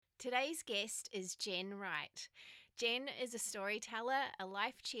Today's guest is Jen Wright. Jen is a storyteller, a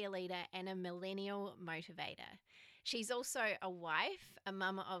life cheerleader, and a millennial motivator. She's also a wife, a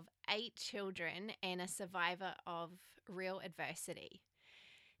mum of 8 children, and a survivor of real adversity.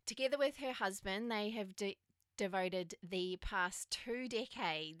 Together with her husband, they have devoted the past 2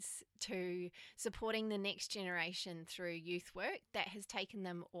 decades to supporting the next generation through youth work that has taken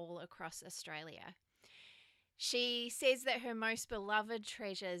them all across Australia. She says that her most beloved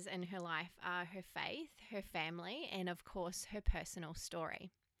treasures in her life are her faith, her family, and of course, her personal story.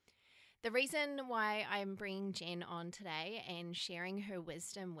 The reason why I'm bringing Jen on today and sharing her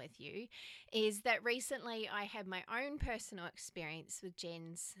wisdom with you is that recently I had my own personal experience with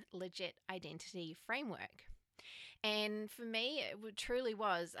Jen's legit identity framework. And for me, it truly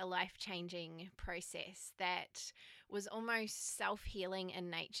was a life-changing process that was almost self-healing in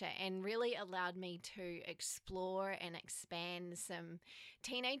nature and really allowed me to explore and expand some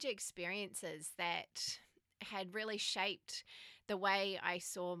teenage experiences that had really shaped the way I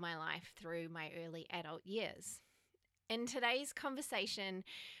saw my life through my early adult years. In today's conversation,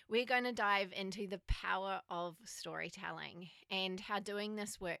 we're going to dive into the power of storytelling and how doing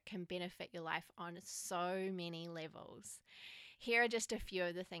this work can benefit your life on so many levels. Here are just a few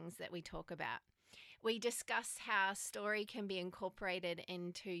of the things that we talk about. We discuss how story can be incorporated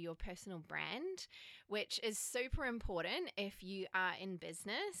into your personal brand, which is super important if you are in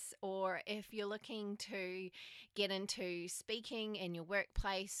business or if you're looking to get into speaking in your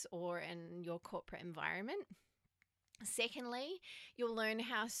workplace or in your corporate environment. Secondly, you'll learn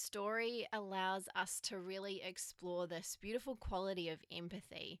how story allows us to really explore this beautiful quality of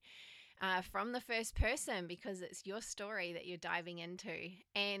empathy from the first person because it's your story that you're diving into.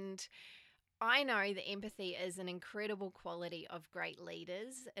 And I know that empathy is an incredible quality of great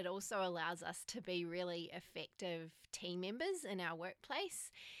leaders. It also allows us to be really effective team members in our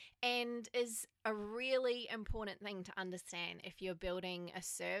workplace and is a really important thing to understand if you're building a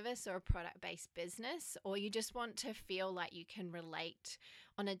service or a product-based business, or you just want to feel like you can relate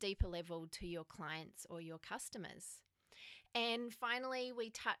on a deeper level to your clients or your customers. And finally, we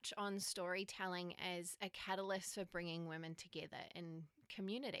touch on storytelling as a catalyst for bringing women together in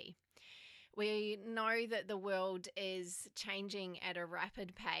community. We know that the world is changing at a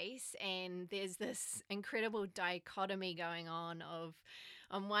rapid pace, and there's this incredible dichotomy going on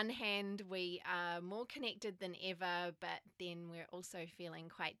one hand, we are more connected than ever, but then we're also feeling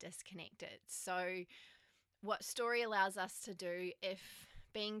quite disconnected. So, what story allows us to do, if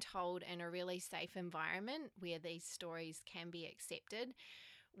being told in a really safe environment where these stories can be accepted,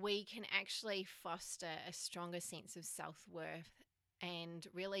 we can actually foster a stronger sense of self-worth and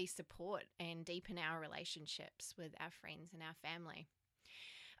really support and deepen our relationships with our friends and our family.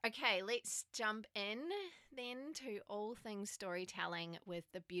 Okay, let's jump in then to all things storytelling with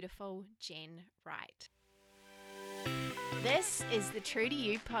the beautiful Jen Wright. This is the True to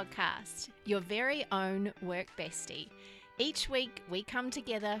You podcast, your very own work bestie. Each week, we come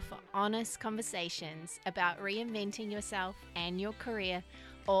together for honest conversations about reinventing yourself and your career,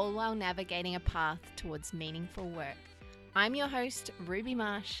 all while navigating a path towards meaningful work. I'm your host, Ruby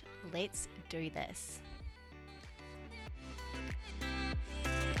Marsh. Let's do this.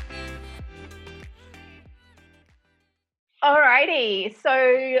 Alrighty,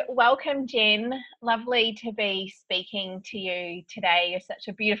 so welcome, Jen. Lovely to be speaking to you today. You're such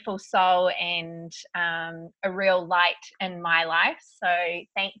a beautiful soul and a real light in my life. So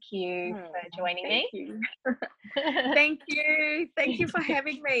thank you for joining me. You. Thank you. Thank you for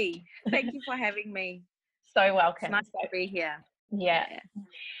having me. Thank you for having me. So welcome. It's nice to be here. Yeah.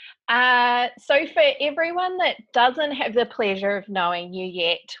 So for everyone that doesn't have the pleasure of knowing you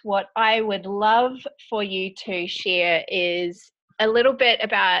yet, what I would love for you to share is a little bit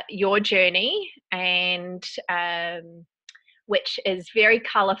about your journey, and which is very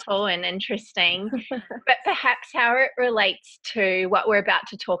colourful and interesting, but perhaps how it relates to what we're about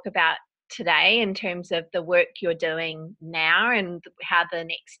to talk about today in terms of the work you're doing now and how the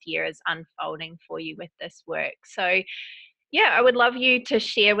next year is unfolding for you with this work. So yeah, I would love you to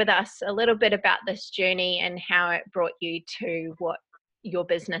share with us a little bit about this journey and how it brought you to what your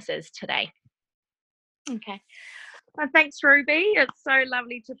business is today. Okay. Well, thanks, Ruby. It's so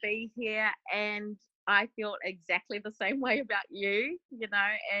lovely to be here. And I feel exactly the same way about you,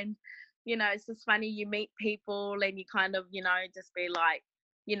 and, it's just funny. You meet people and you kind of, just be like,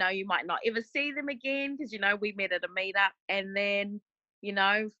 you might not ever see them again because, we met at a meetup and then,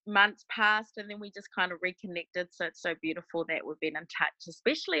 months passed and then we just kind of reconnected. So it's so beautiful that we've been in touch,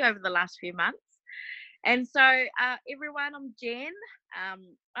 especially over the last few months. And so, everyone, I'm Jen.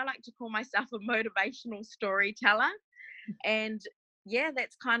 I like to call myself a motivational storyteller. And yeah,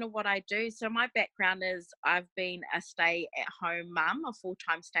 that's kind of what I do. So my background is I've been a stay-at-home mum, a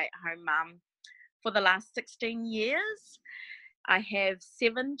full-time stay-at-home mum for the last 16 years. I have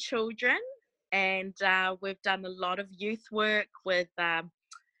 7 children, and we've done a lot of youth work with and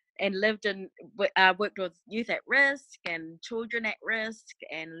worked with youth at risk and children at risk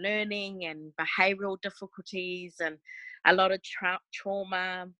and learning and behavioral difficulties and a lot of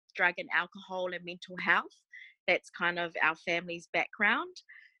trauma, drug and alcohol and mental health. That's kind of our family's background.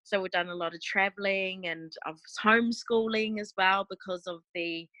 So we've done a lot of traveling and of homeschooling as well because of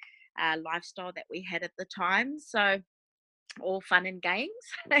the lifestyle that we had at the time. So all fun and games.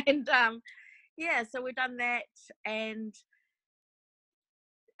 And yeah, so we've done that. And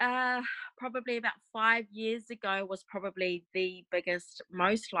uh, probably about 5 years ago was probably the biggest,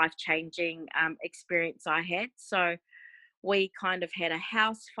 most life changing experience I had. So we kind of had a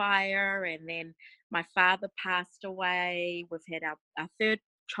house fire, and then my father passed away. We've had our third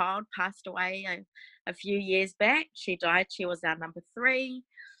child passed away a few years back. She died. She was our number three.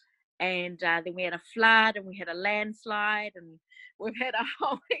 And then we had a flood and we had a landslide, and we've had a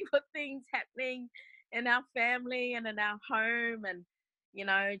whole heap of things happening in our family and in our home, and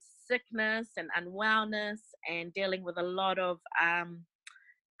sickness and unwellness, and dealing with a lot of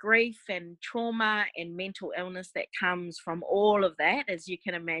grief and trauma and mental illness that comes from all of that, as you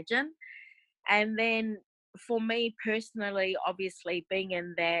can imagine. And then for me personally, obviously being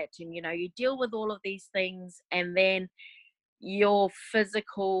in that, and you deal with all of these things, and then your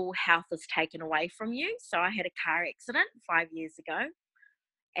physical health is taken away from you. So I had a car accident 5 years ago,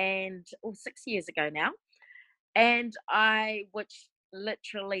 and or 6 years ago now, and which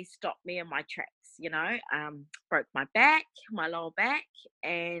literally stopped me in my tracks. Broke my back, my lower back,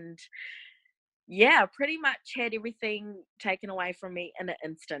 and yeah, pretty much had everything taken away from me in an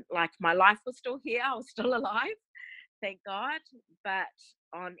instant. Like, my life was still here, I was still alive, thank God, but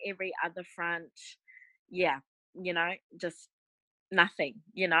on every other front, yeah, just nothing.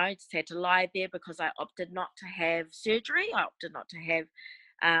 Just had to lie there because I opted not to have surgery. I opted not to have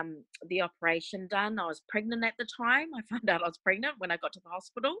the operation done. I was pregnant at the time. I found out I was pregnant when I got to the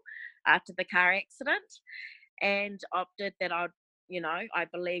hospital after the car accident, and opted that I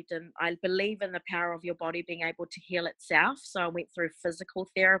believe in the power of your body being able to heal itself. So I went through physical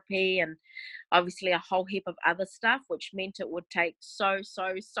therapy and obviously a whole heap of other stuff, which meant it would take so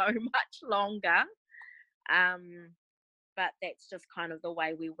much longer. Um, but that's just kind of the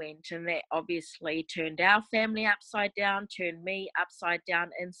way we went. And that obviously turned our family upside down, turned me upside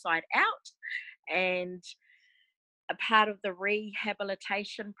down, inside out. And a part of the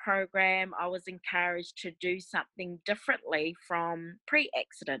rehabilitation program, I was encouraged to do something differently from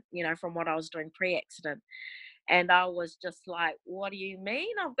pre-accident, from what I was doing pre-accident. And I was just like, what do you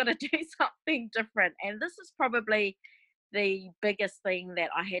mean I've got to do something different? And this is probably the biggest thing that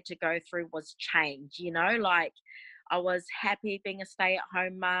I had to go through, was change. Like, I was happy being a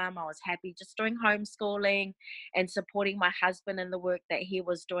stay-at-home mom. I was happy just doing homeschooling and supporting my husband in the work that he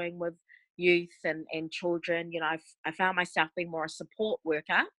was doing with youth and children. I found myself being more a support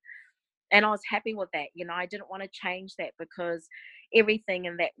worker, and I was happy with that. I didn't want to change that because everything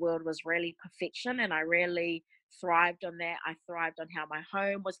in that world was really perfection, and I really thrived on that. I thrived on how my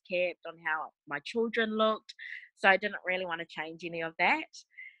home was kept, on how my children looked. So I didn't really want to change any of that.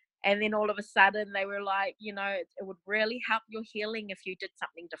 And then all of a sudden they were like, it would really help your healing if you did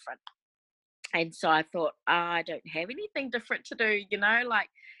something different. And so I thought, I don't have anything different to do, like,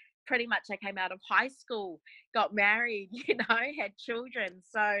 pretty much I came out of high school, got married, had children.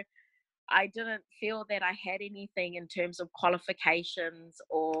 So I didn't feel that I had anything in terms of qualifications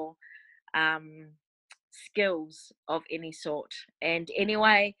or um, skills of any sort. And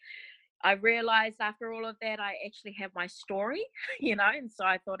anyway, I realized after all of that, I actually have my story, and so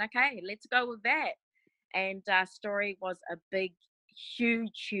I thought, okay, let's go with that. And story was a big,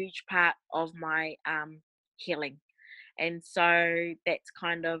 huge part of my healing. And so that's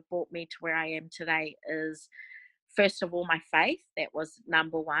kind of brought me to where I am today. Is first of all my faith, that was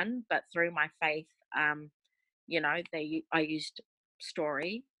number one, but through my faith, I used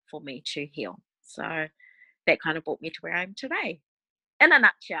story for me to heal. So that kind of brought me to where I am today, in a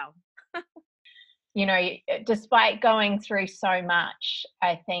nutshell. Despite going through so much,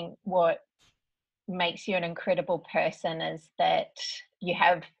 I think what makes you an incredible person is that you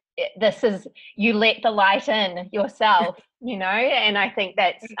let the light in yourself, and I think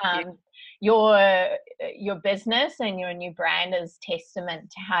that's your business and your new brand is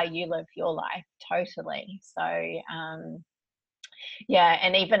testament to how you live your life, totally. So Yeah,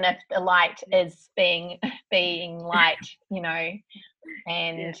 and even if the light is being light, you know,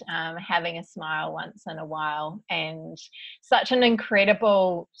 and having a smile once in a while, and such an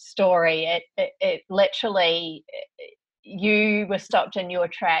incredible story. It literally, you were stopped in your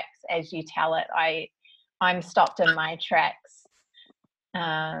tracks as you tell it. I'm stopped in my tracks.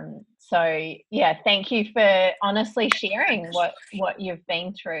 So yeah, thank you for honestly sharing what you've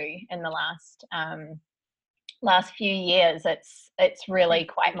been through in the last few years. It's really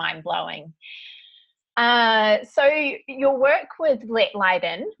quite mind-blowing. So your work with Let Light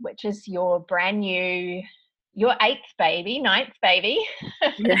In, which is your brand new, your ninth baby,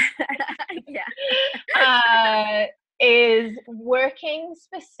 is working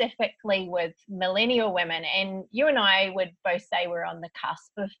specifically with millennial women, and you and I would both say we're on the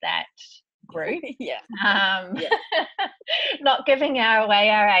cusp of that group. Not giving away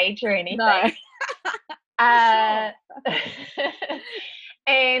our age or anything. No.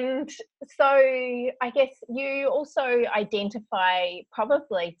 And so I guess you also identify,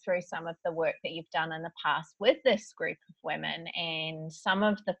 probably through some of the work that you've done in the past with this group of women, and some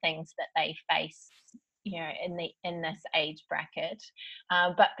of the things that they face, you know, in this age bracket,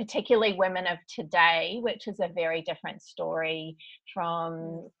 but particularly women of today, which is a very different story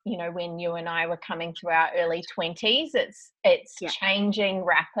from, you know, when you and I were coming through our early 20s. It's changing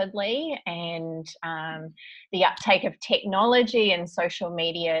rapidly, and the uptake of technology and social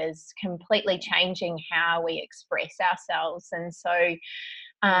media is completely changing how we express ourselves. And so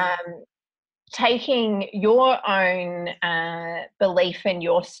taking your own belief in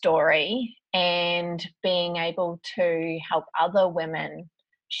your story and being able to help other women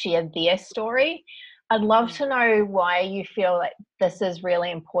share their story. I'd love to know why you feel like this is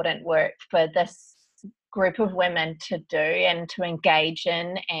really important work for this group of women to do and to engage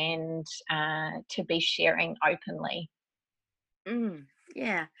in, and to be sharing openly.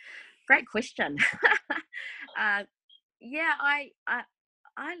 Yeah, great question.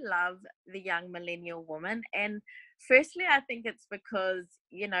 I love the young millennial woman, and firstly, I think it's because,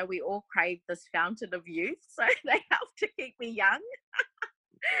 you know, we all crave this fountain of youth, so they help to keep me young.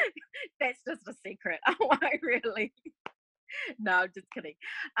 That's just a secret. I won't really. No, I'm just kidding.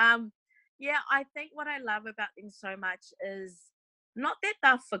 I think what I love about them so much is not that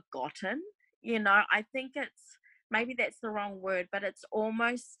they're forgotten. You know, I think it's, maybe that's the wrong word, but it's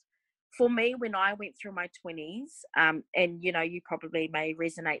almost, for me, when I went through my 20s, and you know, you probably may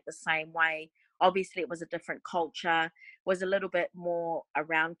resonate the same way. Obviously, it was a different culture, was a little bit more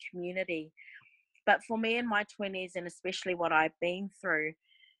around community. But for me in my 20s, and especially what I've been through,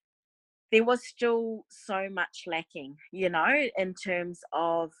 there was still so much lacking, you know, in terms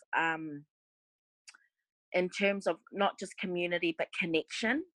of not just community but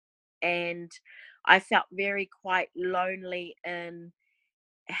connection. And I felt very quite lonely in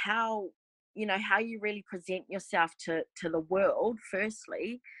how, you know, how you really present yourself to the world,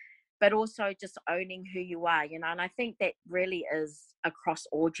 firstly, but also just owning who you are, you know. And I think that really is across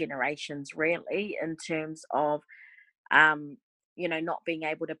all generations, really, in terms of you know, not being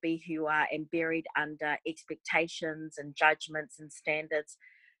able to be who you are and buried under expectations and judgments and standards.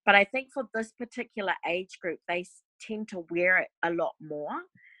 But I think for this particular age group, they tend to wear it a lot more,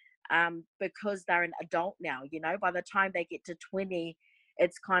 because they're an adult now. You know, by the time they get to 20,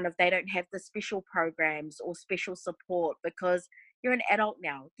 it's kind of, they don't have the special programs or special support because you're an adult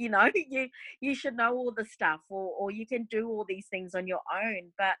now. You know, you should know all the stuff, or you can do all these things on your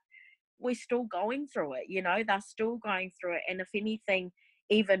own. But we're still going through it, you know, they're still going through it. And if anything,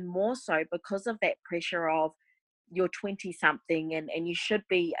 even more so because of that pressure of you're 20 something, and you should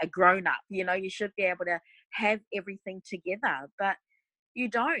be a grown up, you know, you should be able to have everything together, but you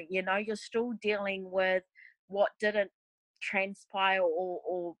don't, you know, you're still dealing with what didn't transpire,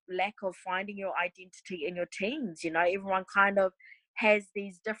 or lack of finding your identity in your teens. You know, everyone kind of has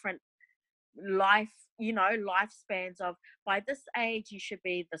these different life, you know, lifespans of, by this age you should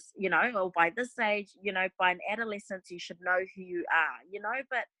be this, you know, or by this age, you know, by an adolescence you should know who you are, you know.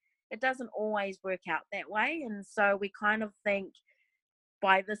 But it doesn't always work out that way. And so we kind of think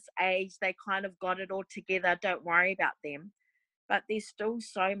by this age they kind of got it all together, don't worry about them. But there's still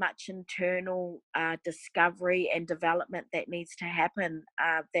so much internal discovery and development that needs to happen,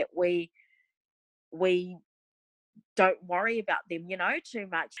 that we don't worry about them, you know, too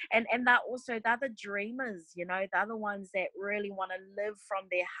much. And they're the dreamers, you know, they're the ones that really want to live from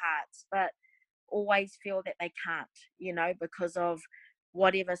their hearts, but always feel that they can't, you know, because of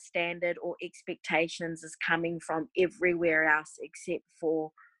whatever standard or expectations is coming from everywhere else except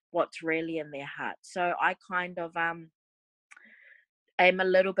for what's really in their heart. So I kind of am a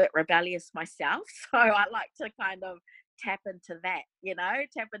little bit rebellious myself, so I like to kind of tap into that,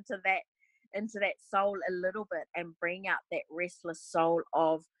 tap into that soul a little bit and bring out that restless soul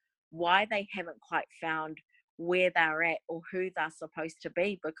of why they haven't quite found where they're at or who they're supposed to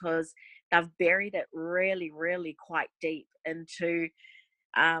be, because they've buried it really, really quite deep into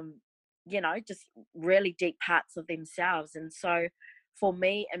just really deep parts of themselves. And so for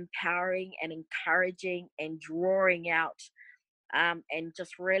me, empowering and encouraging and drawing out and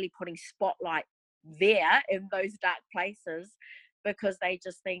just really putting spotlight there in those dark places, because they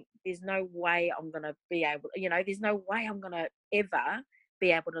just think there's no way I'm going to be able, there's no way I'm going to ever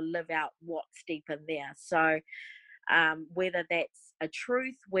be able to live out what's deep in there. So whether that's a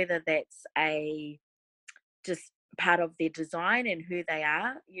truth, whether that's a just part of their design and who they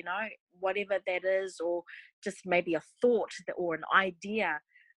are, whatever that is, or just maybe a thought or an idea,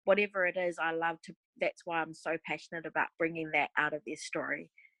 whatever it is, that's why I'm so passionate about bringing that out of their story.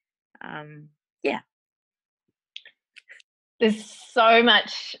 There's so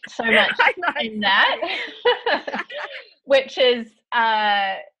much in that, which is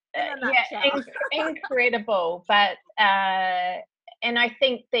incredible. But and I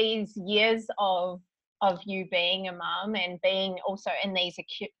think these years of you being a mum and being also in these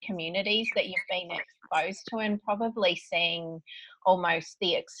communities that you've been exposed to, and probably seeing almost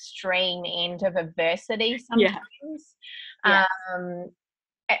the extreme end of adversity sometimes.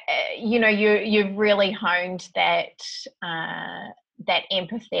 You've really honed that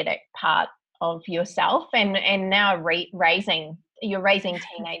empathetic part of yourself, and now you're raising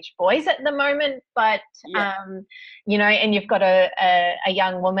teenage boys at the moment, but and you've got a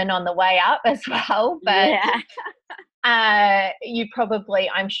young woman on the way up as well, but you probably,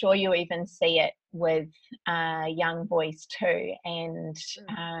 I'm sure you even see it with young boys too. And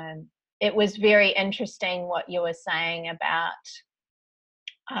it was very interesting what you were saying about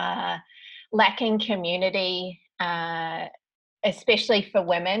lacking community, especially for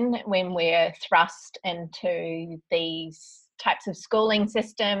women when we're thrust into these types of schooling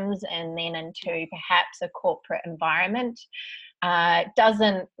systems and then into perhaps a corporate environment.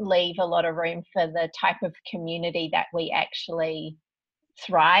 Doesn't leave a lot of room for the type of community that we actually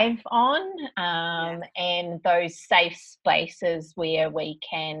thrive on, and those safe spaces where we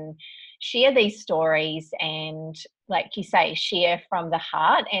can share these stories and, like you say, share from the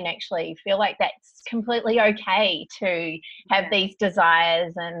heart and actually feel like that's completely okay to have these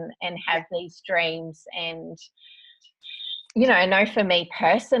desires and have these dreams. And I know for me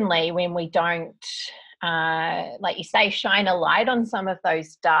personally, when we don't like you say, shine a light on some of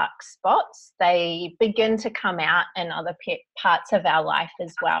those dark spots, they begin to come out in other parts of our life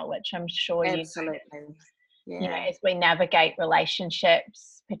as well, which I'm sure as we navigate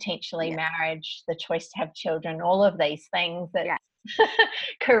relationships, potentially marriage, the choice to have children, all of these things, that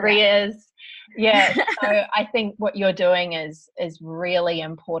careers. So I think what you're doing is really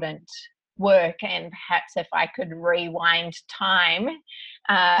important work. And perhaps if I could rewind time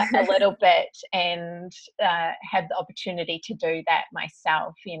a little bit and have the opportunity to do that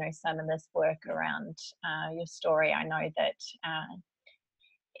myself, some of this work around your story, I know that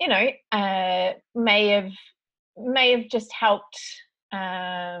may have just helped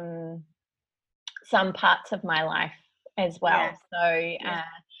some parts of my life as well. So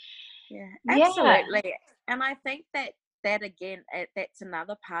absolutely. And I think that again, that's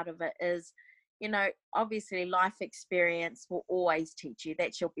another part of it is, obviously life experience will always teach you.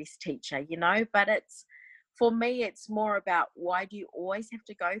 That's your best teacher, but for me, it's more about, why do you always have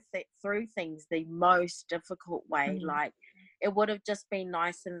to go through things the most difficult way? Like, it would have just been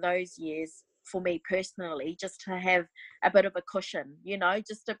nice in those years for me personally, just to have a bit of a cushion,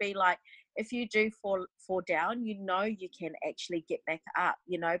 just to be like, if you do fall down, you can actually get back up,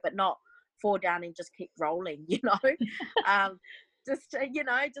 but not fall down and just keep rolling,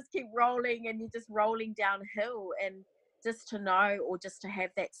 just keep rolling, and you're just rolling downhill. And just to know, or just to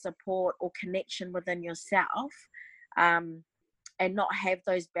have that support or connection within yourself, and not have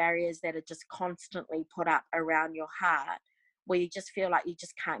those barriers that are just constantly put up around your heart, where you just feel like you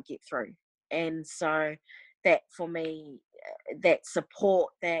just can't get through. And so that, for me, that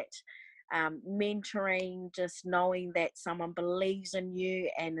support, that mentoring, just knowing that someone believes in you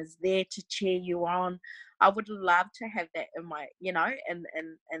and is there to cheer you on, I would love to have that in my, in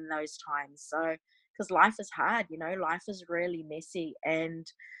those times. So, because life is hard, life is really messy, and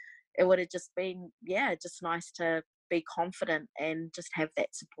it would have just been, just nice to be confident and just have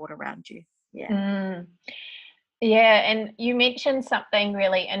that support around you. And you mentioned something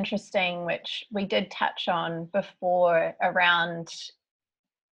really interesting, which we did touch on before, around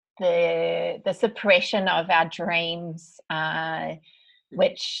the suppression of our dreams,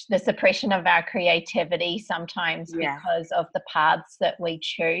 which the suppression of our creativity sometimes Yeah. because of the paths that we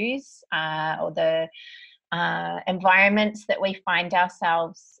choose, or the environments that we find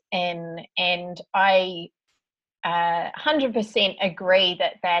ourselves in. And I 100% agree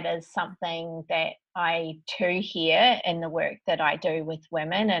that that is something that I too hear in the work that I do with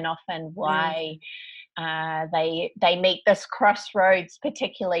women, and often why they meet this crossroads.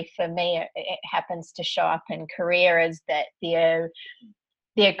 Particularly for me, it happens to show up in career, is that their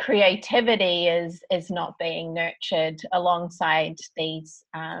creativity is not being nurtured alongside these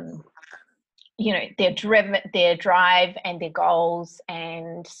their drive and their goals.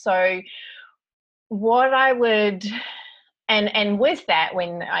 And so what I would, and with that,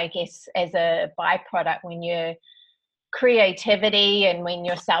 when I guess as a byproduct, when your creativity and when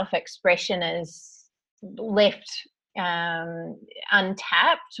your self-expression is left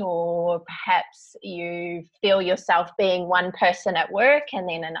untapped, or perhaps you feel yourself being one person at work and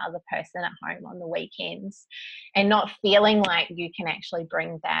then another person at home on the weekends, and not feeling like you can actually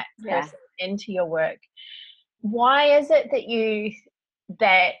bring that person into your work. Why is it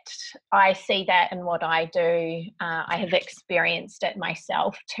that I see that in what I do? I have experienced it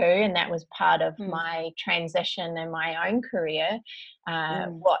myself too, and that was part of my transition in my own career.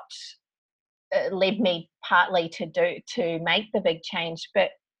 What led me partly to make the big change. But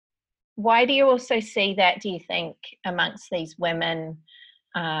why do you also see that, do you think, amongst these women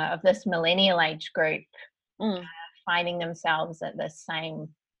of this millennial age group finding themselves at the same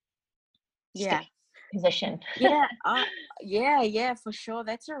position? Yeah, for sure.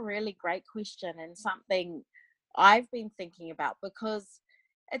 That's a really great question, and something I've been thinking about, because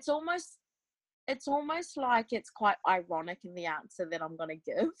it's almost like it's quite ironic in the answer that I'm going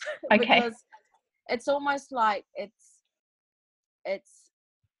to give. Because it's almost like it's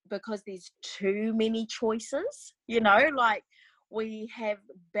because there's too many choices, like we have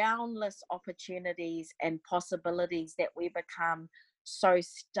boundless opportunities and possibilities that we become so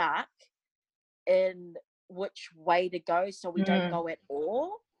stuck in which way to go, so we don't go at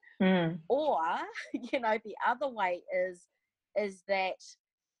all. Or the other way is that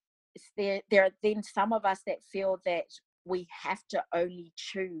there are then some of us that feel that we have to only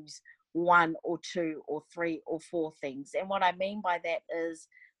choose one or two or three or four things. And what I mean by that is,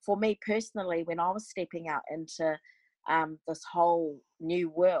 for me personally, when I was stepping out into this whole new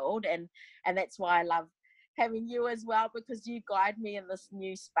world, and that's why I love having you as well, because you guide me in this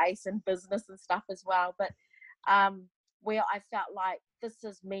new space and business and stuff as well. But where I felt like, this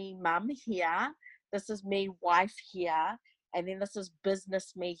is me mum here, this is me wife here, and then this is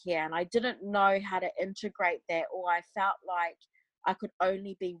business me here, and I didn't know how to integrate that, or I felt like I could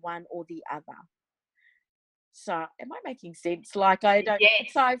only be one or the other. So am I making sense? Like, I don't.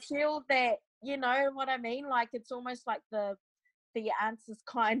 Yes. So I feel that, you know what I mean? Like, it's almost like the answer's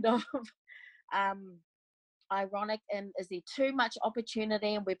kind of ironic, and is there too much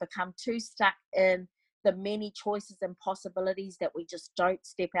opportunity and we become too stuck in the many choices and possibilities that we just don't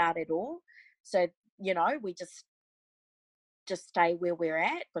step out at all. So, we just stay where we're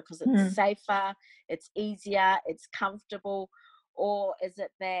at because it's safer, it's easier, it's comfortable? Or is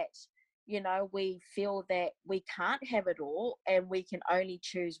it that, we feel that we can't have it all and we can only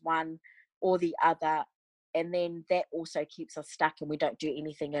choose one or the other, and then that also keeps us stuck and we don't do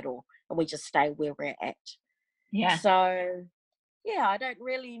anything at all and we just stay where we're at? Yeah. So, yeah, I don't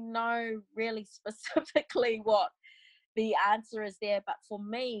really know really specifically what the answer is there, but for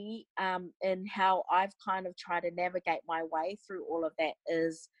me, and how I've kind of tried to navigate my way through all of that,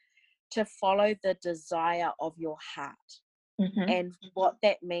 is to follow the desire of your heart. And what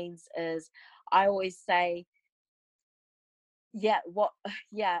that means is, I always say,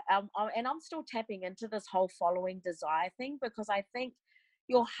 and I'm still tapping into this whole following desire thing, because I think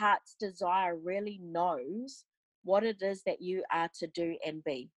your heart's desire really knows what it is that you are to do and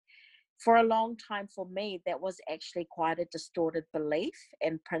be. For a long time, for me, that was actually quite a distorted belief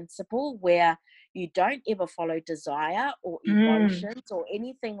and principle, where you don't ever follow desire or emotions or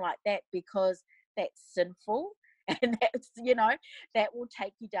anything like that, because that's sinful. And that's, that will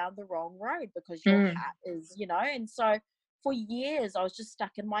take you down the wrong road, because your heart is, and so for years I was just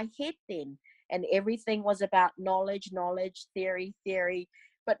stuck in my head then, and everything was about knowledge, theory,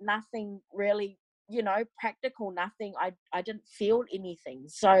 but nothing really, practical, nothing. I didn't feel anything.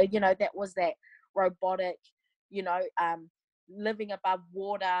 So, that was that robotic, living above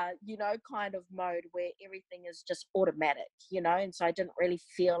water, kind of mode, where everything is just automatic, and so I didn't really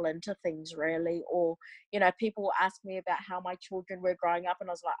feel into things really. Or, people ask me about how my children were growing up, and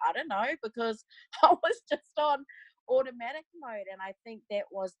I was like, I don't know, because I was just on automatic mode. And I think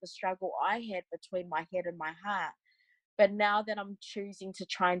that was the struggle I had between my head and my heart. But now that I'm choosing to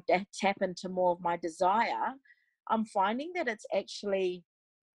try and tap into more of my desire, I'm finding that it's actually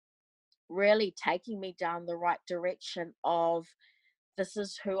really taking me down the right direction of, this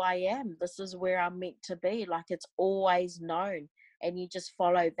is who I am. This is where I'm meant to be. Like, it's always known, and you just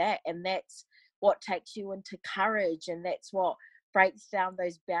follow that. And that's what takes you into courage. And that's what breaks down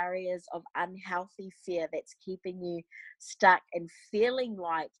those barriers of unhealthy fear that's keeping you stuck and feeling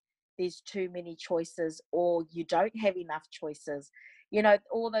like there's too many choices or you don't have enough choices. You know,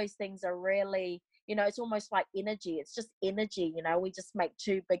 all those things are really, you know, it's almost like energy. It's just energy. You know, we just make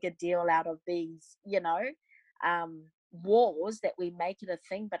too big a deal out of these, you know, wars, that we make it a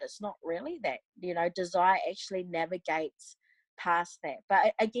thing, but it's not really that. You know, desire actually navigates past that.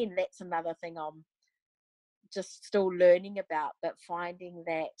 But again, that's another thing I'm just still learning about, but finding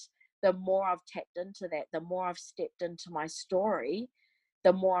that the more I've tapped into that, the more I've stepped into my story,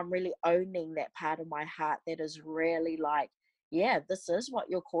 the more I'm really owning that part of my heart that is really like, yeah, this is what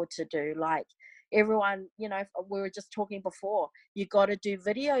you're called to do. Like, everyone, you know, we were just talking before, you got to do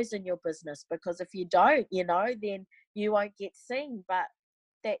videos in your business, because if you don't, you know, then you won't get seen. But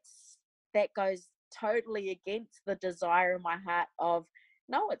that goes totally against the desire in my heart of,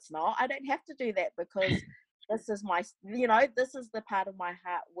 no, it's not. I don't have to do that, because this is my, you know, this is the part of my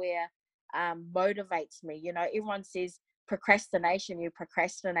heart where motivates me. You know, everyone says procrastination, you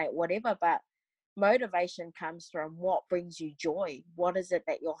procrastinate, whatever, but motivation comes from what brings you joy. What is it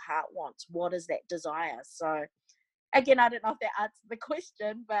that your heart wants? What is that desire? So again, I don't know if that answers the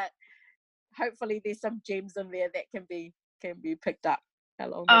question, but hopefully there's some gems in there that can be picked up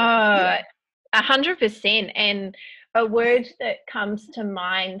along the way. 100%. And a word that comes to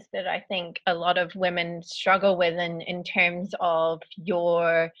mind that I think a lot of women struggle with in terms of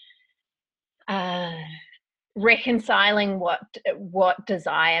your reconciling what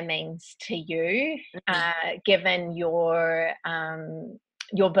desire means to you, given your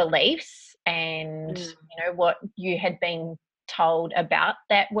beliefs and you know what you had been told about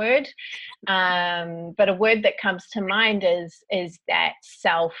that word. But a word that comes to mind is that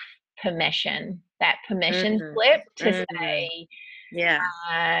self permission, that permission slip to say, yeah,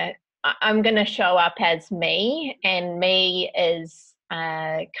 I'm going to show up as me, and me is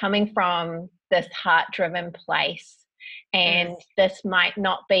coming from this heart-driven place, and this might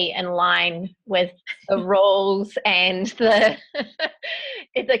not be in line with the rules and the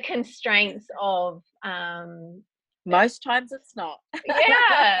the constraints of most times it's not.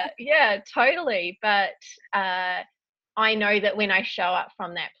 yeah, totally. But I know that when I show up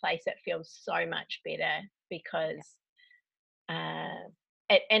from that place, it feels so much better, because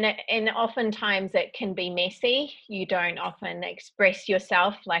and oftentimes it can be messy. You don't often express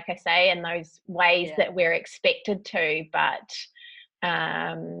yourself, like I say, in those ways that we're expected to, but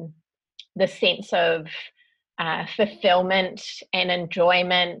the sense of fulfillment and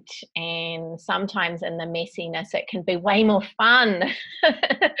enjoyment, and sometimes in the messiness it can be way more fun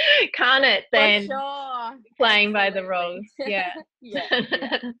can't it, than playing by the rules. Yeah.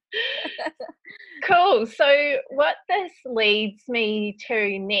 Cool. So what this leads me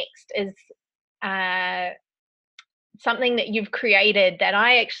to next is something that you've created that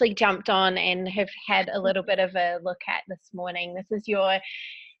I actually jumped on and have had a little bit of a look at this morning. This is your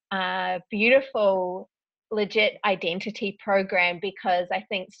beautiful legit identity program, because I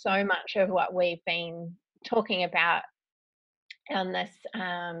think so much of what we've been talking about on this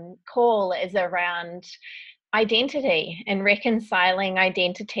call is around identity and reconciling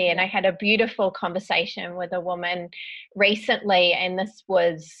identity. And I had a beautiful conversation with a woman recently, and this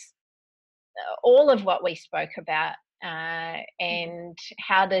was all of what we spoke about. And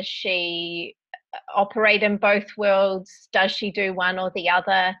how does she operate in both worlds? Does she do one or the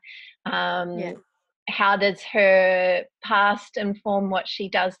other? How does her past inform what she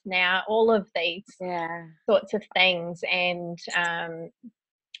does now? All of these sorts of things. And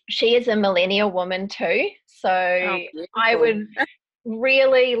she is a millennial woman too. So I would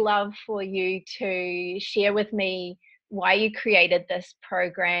really love for you to share with me why you created this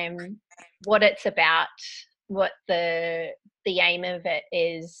program, what it's about, what the aim of it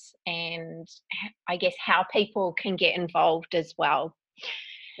is, and I guess how people can get involved as well.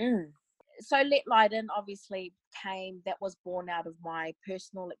 So Let Light In obviously that was born out of my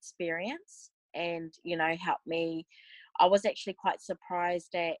personal experience, and you know, helped me. I was actually quite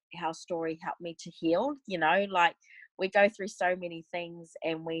surprised at how story helped me to heal. You know, like, we go through so many things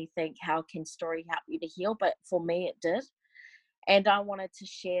and we think, how can story help you to heal? But for me it did, and I wanted to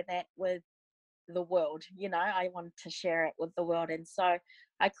share that with the world. You know, I wanted to share it with the world, and so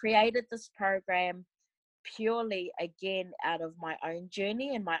I created this program purely, again, out of my own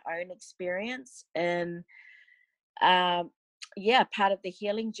journey and my own experience in yeah, part of the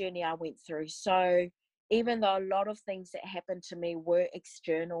healing journey I went through. So even though a lot of things that happened to me were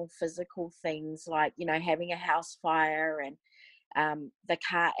external physical things, like, you know, having a house fire and the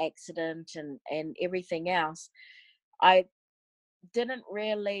car accident and everything else, I didn't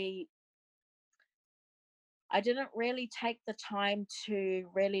really take the time to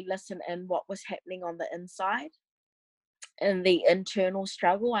really listen in what was happening on the inside. In the internal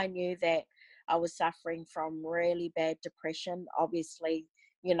struggle, I knew that I was suffering from really bad depression, obviously,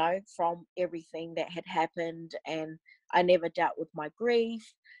 you know, from everything that had happened. And I never dealt with my grief.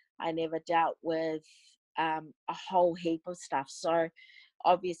 I never dealt with a whole heap of stuff. So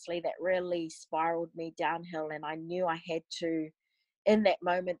obviously, that really spiraled me downhill. And I knew I had to, in that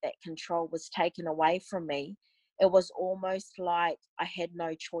moment, that control was taken away from me. It was almost like I had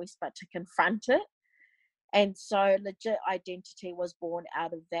no choice but to confront it. And so legit identity was born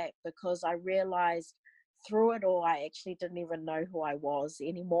out of that, because I realized through it all, I actually didn't even know who I was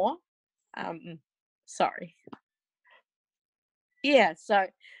anymore. Sorry. Yeah. So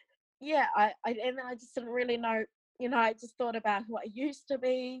yeah, and I just didn't really know, you know, I just thought about who I used to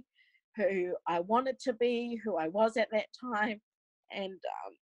be, who I wanted to be, who I was at that time. And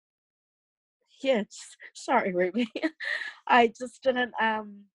yeah, sorry, Ruby. I just didn't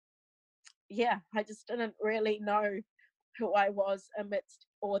yeah, I just didn't really know who I was amidst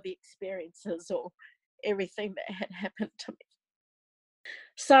all the experiences or everything that had happened to me.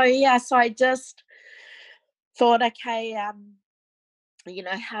 So yeah, so I just thought, okay, you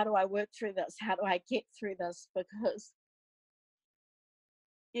know, how do I work through this? How do I get through this? Because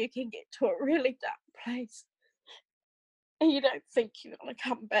you can get to a really dark place and you don't think you're gonna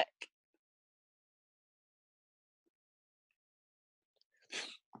come back.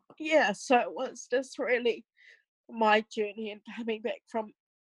 Yeah, so it was just really my journey and coming back from,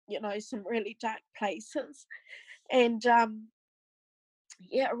 you know, some really dark places. And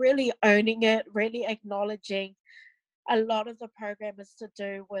yeah, really owning it, really acknowledging a lot of the program is to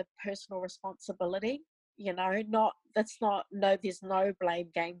do with personal responsibility. You know, not that's not no, there's no blame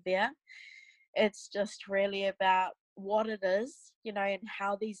game there. It's just really about what it is, you know, and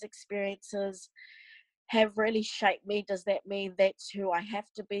how these experiences have really shaped me. Does that mean that's who I have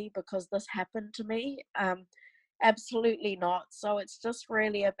to be because this happened to me? Absolutely not. So it's just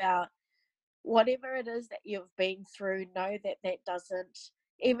really about whatever it is that you've been through, know that that doesn't,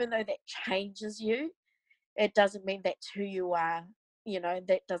 even though that changes you, it doesn't mean that's who you are. You know,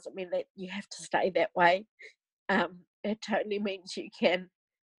 that doesn't mean that you have to stay that way. It totally means you can,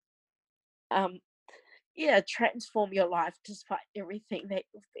 um, yeah, transform your life despite everything that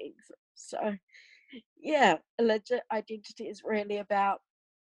you've been through. So, yeah, a legit identity is really about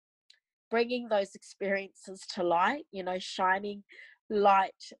bringing those experiences to light, you know, shining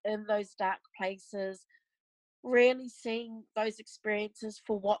light in those dark places, really seeing those experiences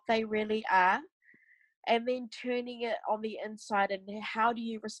for what they really are, and then turning it on the inside. And how do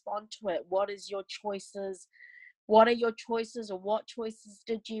you respond to it? What is your choices? What are your choices, or what choices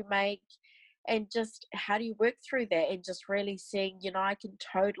did you make? And just how do you work through that? And just really seeing, you know, I can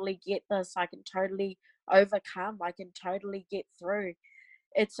totally get this. I can totally overcome. I can totally get through.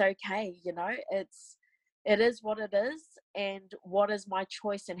 It's okay, you know, it is what it is. And what is my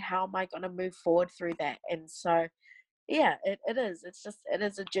choice, and how am I going to move forward through that? And so, yeah, it is. It's just, it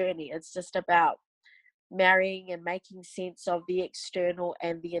is a journey. It's just about marrying and making sense of the external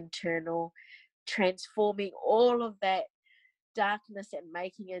and the internal, transforming all of that darkness and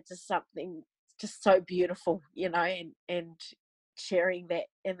making it just something just so beautiful, you know, and sharing that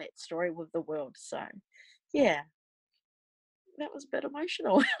in that story with the world. So yeah, that was a bit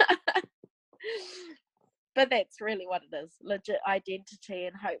emotional. But that's really what it is, legit identity.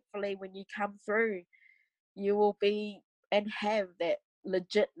 And hopefully when you come through, you will be and have that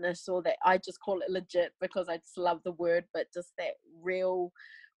legitness, or that, I just call it legit because I just love the word, but just that real,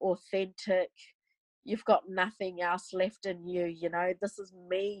 authentic, you've got nothing else left in you, you know, this is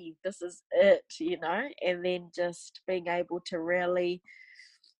me, this is it, you know, and then just being able to really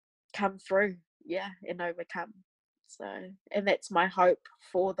come through, yeah, and overcome. So, and that's my hope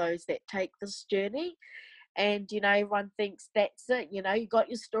for those that take this journey. And you know, everyone thinks that's it, you know, you got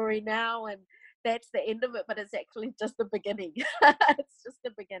your story now and that's the end of it, but it's actually just the beginning. It's just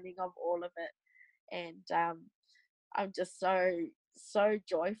the beginning of all of it. And I'm just so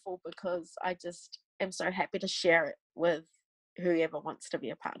joyful, because I just am so happy to share it with whoever wants to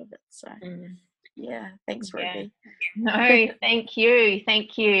be a part of it. So yeah, thanks, Ruby. No, thank you,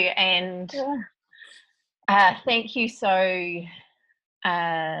 and thank you so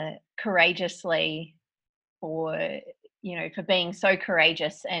courageously for, you know, for being so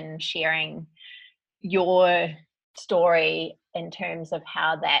courageous and sharing your story in terms of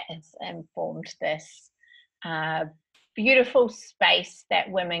how that has informed this beautiful space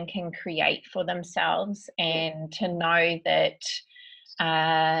that women can create for themselves, and to know that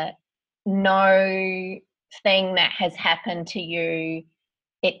no thing that has happened to you,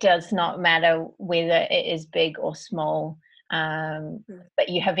 it does not matter whether it is big or small, but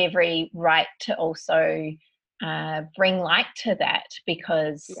you have every right to also bring light to that,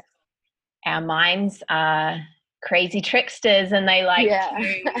 because our minds are crazy tricksters and they like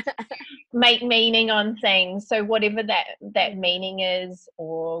to make meaning on things. So whatever that meaning is,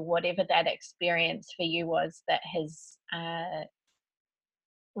 or whatever that experience for you was that has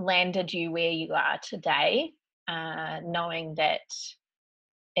landed you where you are today, knowing that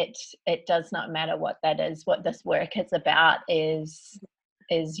it does not matter what that is. What this work is about is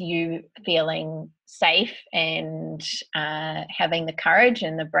you feeling safe and having the courage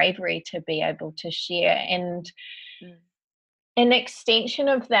and the bravery to be able to share. And an extension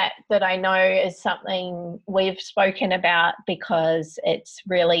of that I know is something we've spoken about because it's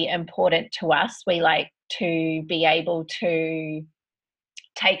really important to us. We like to be able to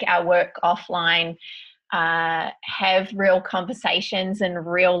take our work offline, have real conversations in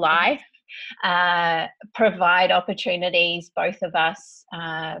real life, provide opportunities. Both of us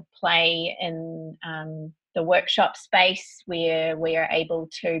play in the workshop space where we are able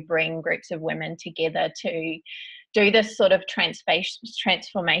to bring groups of women together to do this sort of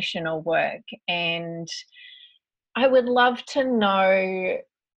transformational work. And I would love to know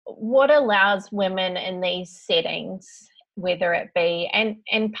what allows women in these settings, whether it be,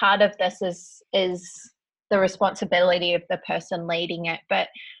 and part of this is the responsibility of the person leading it, but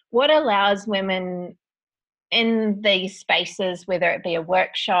what allows women in these spaces, whether it be a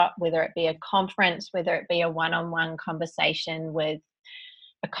workshop, whether it be a conference, whether it be a one-on-one conversation with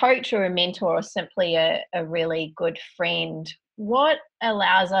a coach or a mentor, or simply a really good friend, what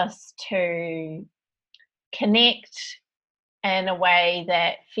allows us to connect in a way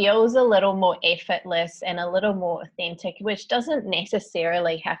that feels a little more effortless and a little more authentic, which doesn't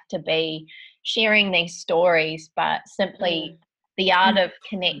necessarily have to be sharing these stories, but simply the art of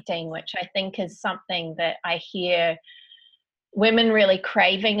connecting, which I think is something that I hear women really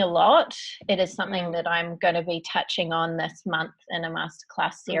craving a lot. It is something that I'm going to be touching on this month in a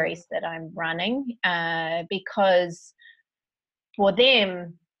masterclass series that I'm running, because for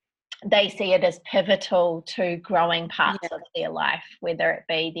them, they see it as pivotal to growing parts of their life, whether it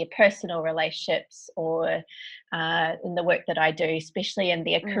be their personal relationships or in the work that I do, especially in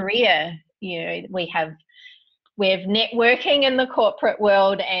their career. You know, we have networking in the corporate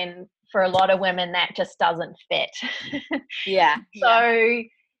world, and for a lot of women that just doesn't fit. So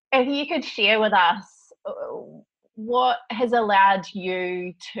if you could share with us what has allowed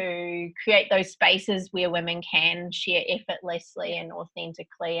you to create those spaces where women can share effortlessly and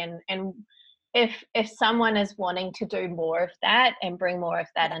authentically, and if someone is wanting to do more of that and bring more of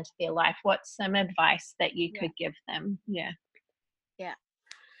that into their life, what's some advice that you could give them?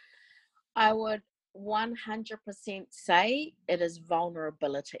 I would 100% say it is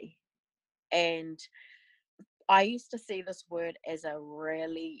vulnerability. And I used to see this word as a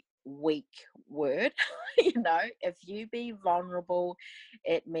really weak word. You know, if you be vulnerable,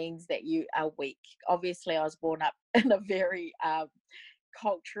 it means that you are weak. Obviously, I was born up in a very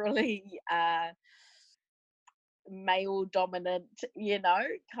culturally male dominant, you know,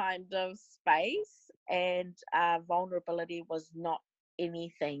 kind of space, and vulnerability was not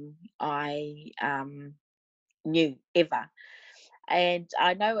anything I knew ever. And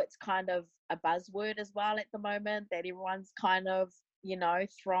I know it's kind of a buzzword as well at the moment that everyone's kind of, you know,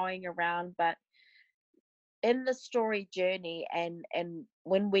 throwing around. But in the story journey, and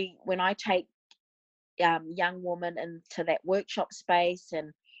when I take young women into that workshop space,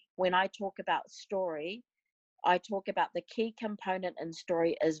 and when I talk about story, I talk about the key component in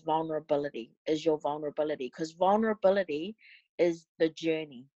story is vulnerability, is your vulnerability, because vulnerability is the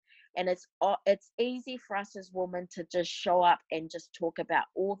journey. And it's easy for us as women to just show up and just talk about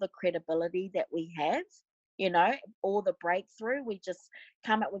all the credibility that we have, you know, all the breakthrough. We just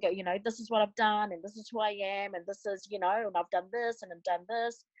come up, we go, you know, this is what I've done, and this is who I am, and this is, you know, and I've done this and I've done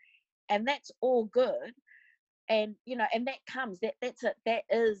this, and that's all good. And you know, and that comes, that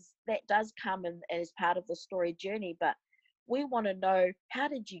does come in as part of the story journey. But we want to know, how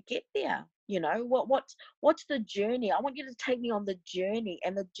did you get there? You know, what's the journey? I want you to take me on the journey,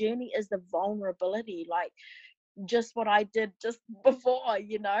 and the journey is the vulnerability, like just what I did just before,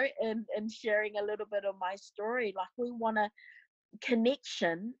 you know, and sharing a little bit of my story. Like, we want to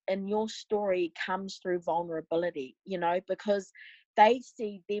connection in your story comes through vulnerability, you know, because they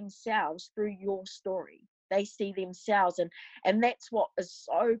see themselves through your story. they see themselves. And that's what is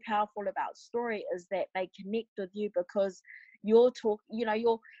so powerful about story, is that they connect with you because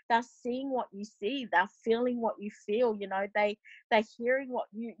they're seeing what you see, they're feeling what you feel, they're hearing what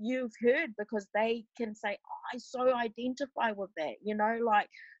you've heard, because they can say, oh, I so identify with that, like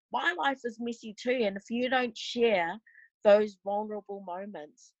my life is messy too. And if you don't share those vulnerable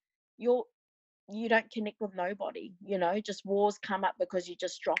moments, you don't connect with nobody. Just wars come up because you're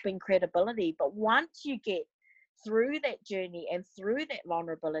just dropping credibility. But once you get through that journey and through that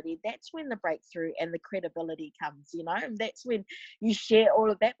vulnerability, that's when the breakthrough and the credibility comes, and that's when you share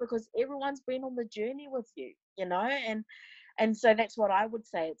all of that, because everyone's been on the journey with you, and so that's what I would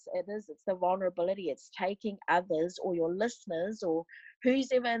say. It's the vulnerability. It's taking others or your listeners or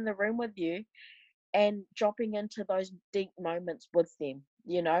who's ever in the room with you and dropping into those deep moments with them.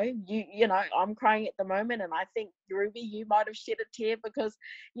 I'm crying at the moment, and I think, Ruby, you might have shed a tear because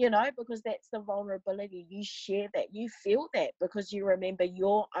that's the vulnerability. You share that, you feel that, because you remember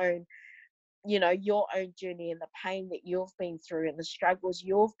your own journey and the pain that you've been through and the struggles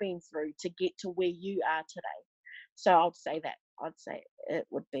you've been through to get to where you are today. So I'd say it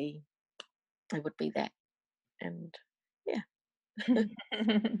would be that. And yeah.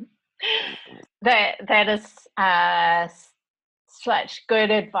 That is such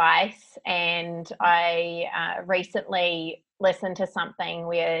good advice. And I recently listened to something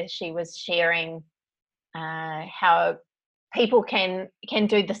where she was sharing how people can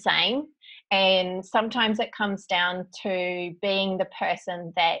do the same, and sometimes it comes down to being the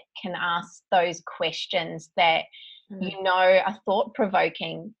person that can ask those questions that are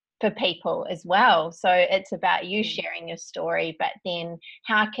thought-provoking for people as well. So it's about you sharing your story, but then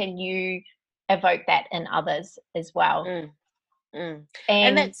how can you evoke that in others as well? And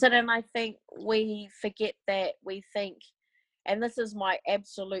that's it. And I think we forget that. We think, and this is my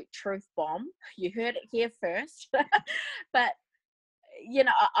absolute truth bomb, you heard it here first, but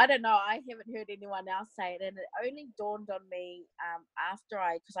I don't know, I haven't heard anyone else say it, and it only dawned on me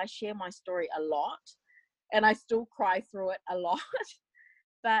because I share my story a lot and I still cry through it a lot.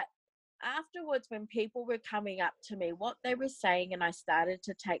 But afterwards, when people were coming up to me, what they were saying, and I started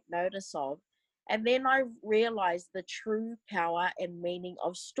to take notice of, and then I realized the true power and meaning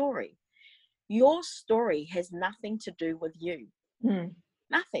of story. Your story has nothing to do with you.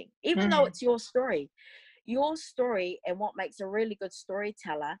 Nothing. Even though it's your story, and what makes a really good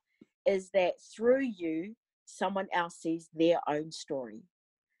storyteller is that through you, someone else sees their own story.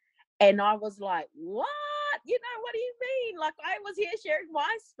 And I was like, what? What do you mean? Like, I was here sharing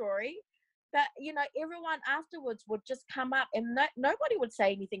my story, but everyone afterwards would just come up, and nobody would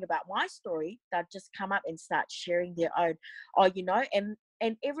say anything about my story. They'd just come up and start sharing their own.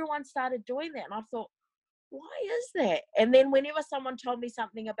 And everyone started doing that, and I thought, why is that? And then whenever someone told me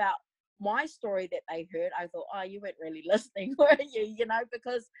something about my story that they heard, I thought, oh, you weren't really listening, were you?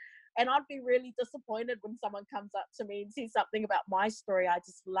 Because, and I'd be really disappointed when someone comes up to me and says something about my story. I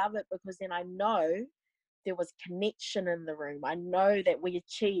just love it, because then I know there was connection in the room. I know that we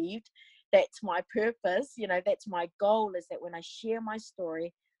achieved. That's my purpose. That's my goal, is that when I share my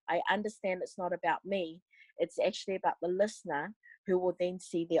story, I understand it's not about me. It's actually about the listener, who will then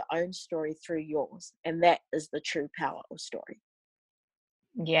see their own story through yours. And that is the true power of story.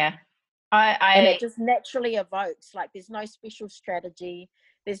 Yeah. And it just naturally evokes, like, there's no special strategy.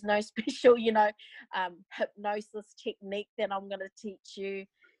 There's no special, hypnosis technique that I'm going to teach you.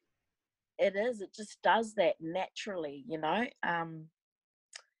 It just does that naturally,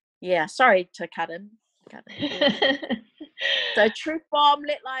 Yeah, sorry to cut in. Yeah. So truth bomb,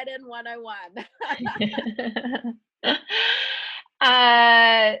 let light in 101.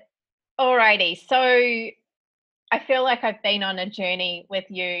 Alrighty. So I feel like I've been on a journey with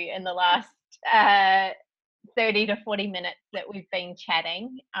you in the last 30 to 40 minutes that we've been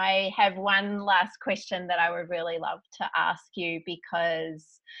chatting. I have one last question that I would really love to ask you,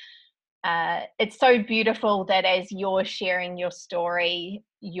 because it's so beautiful that as you're sharing your story,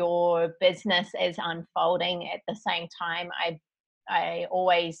 your business is unfolding at the same time. I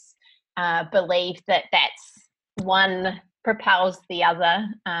always believe that that's one propels the other,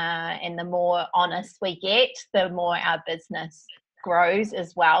 and the more honest we get, the more our business grows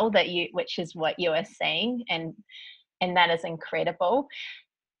as well, which is what you are seeing, and that is incredible.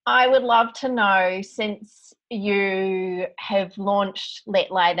 I would love to know, since you have launched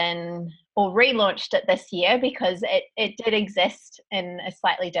Let Light In, or relaunched it this year, because it did exist in a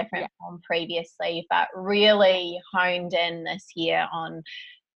slightly different form previously, but really honed in this year on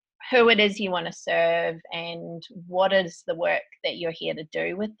who it is you want to serve and what is the work that you're here to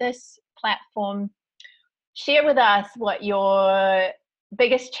do with this platform. Share with us what your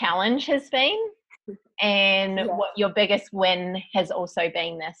biggest challenge has been and Yeah. what your biggest win has also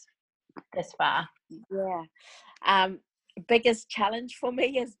been this far. Yeah. Biggest challenge for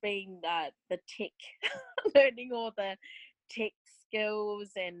me has been the tech, learning all the tech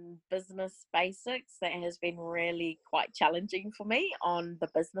skills and business basics. That has been really quite challenging for me on the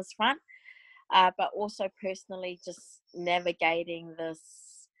business front, but also personally just navigating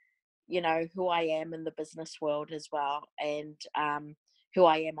this, who I am in the business world as well, and who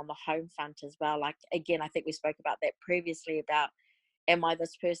I am on the home front as well. Like, again, I think we spoke about that previously about, am I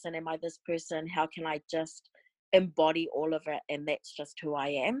this person? Am I this person? How can I just embody all of it? And that's just who I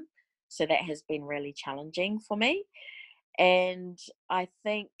am. So that has been really challenging for me. And I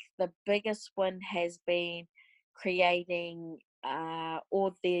think the biggest one has been creating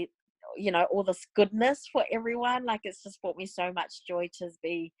all this goodness for everyone. Like, it's just brought me so much joy to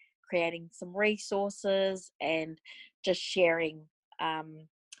be creating some resources and just sharing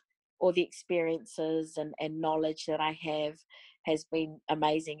all the experiences and knowledge that I have has been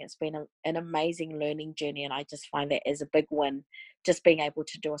amazing. It's been an amazing learning journey, and I just find that as a big win, just being able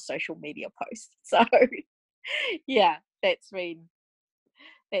to do a social media post. So yeah, that's been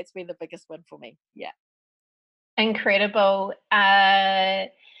the biggest win for me. Yeah. Incredible.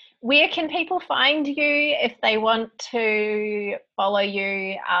 Where can people find you if they want to follow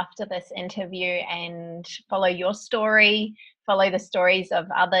you after this interview and follow your story, follow the stories of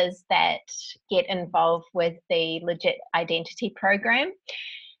others that get involved with the Legit Identity program?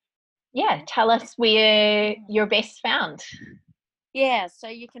 Yeah, tell us where you're best found. Yeah, so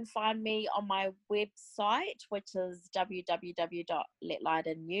you can find me on my website, which is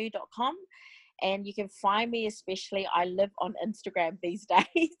www.letlightinnew.com. And you can find me, especially, I live on Instagram these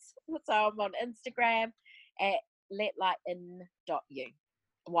days. So I'm on Instagram at letlightin.you,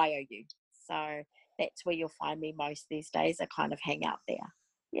 YOU. So that's where you'll find me most these days. I kind of hang out there.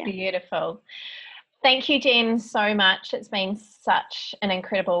 Yeah. Beautiful. Thank you, Jen, so much. It's been such an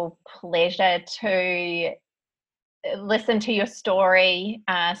incredible pleasure to listen to your story.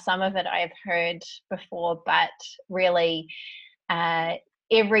 Some of it I've heard before, but really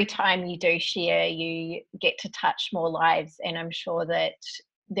every time you do share, you get to touch more lives. And I'm sure that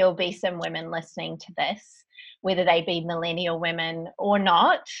there'll be some women listening to this, whether they be millennial women or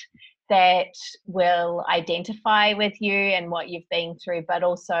not, that will identify with you and what you've been through, but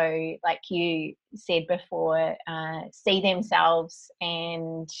also, like you said before, see themselves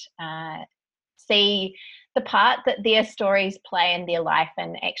and see the part that their stories play in their life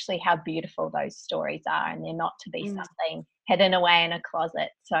and actually how beautiful those stories are, and they're not to be something hidden away in a closet.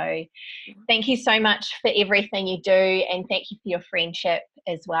 So thank you so much for everything you do, and thank you for your friendship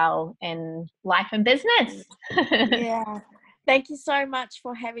as well in life and business. Yeah. Thank you so much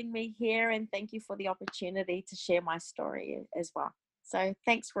for having me here, and thank you for the opportunity to share my story as well. So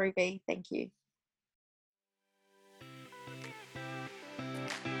thanks, Ruby. Thank you.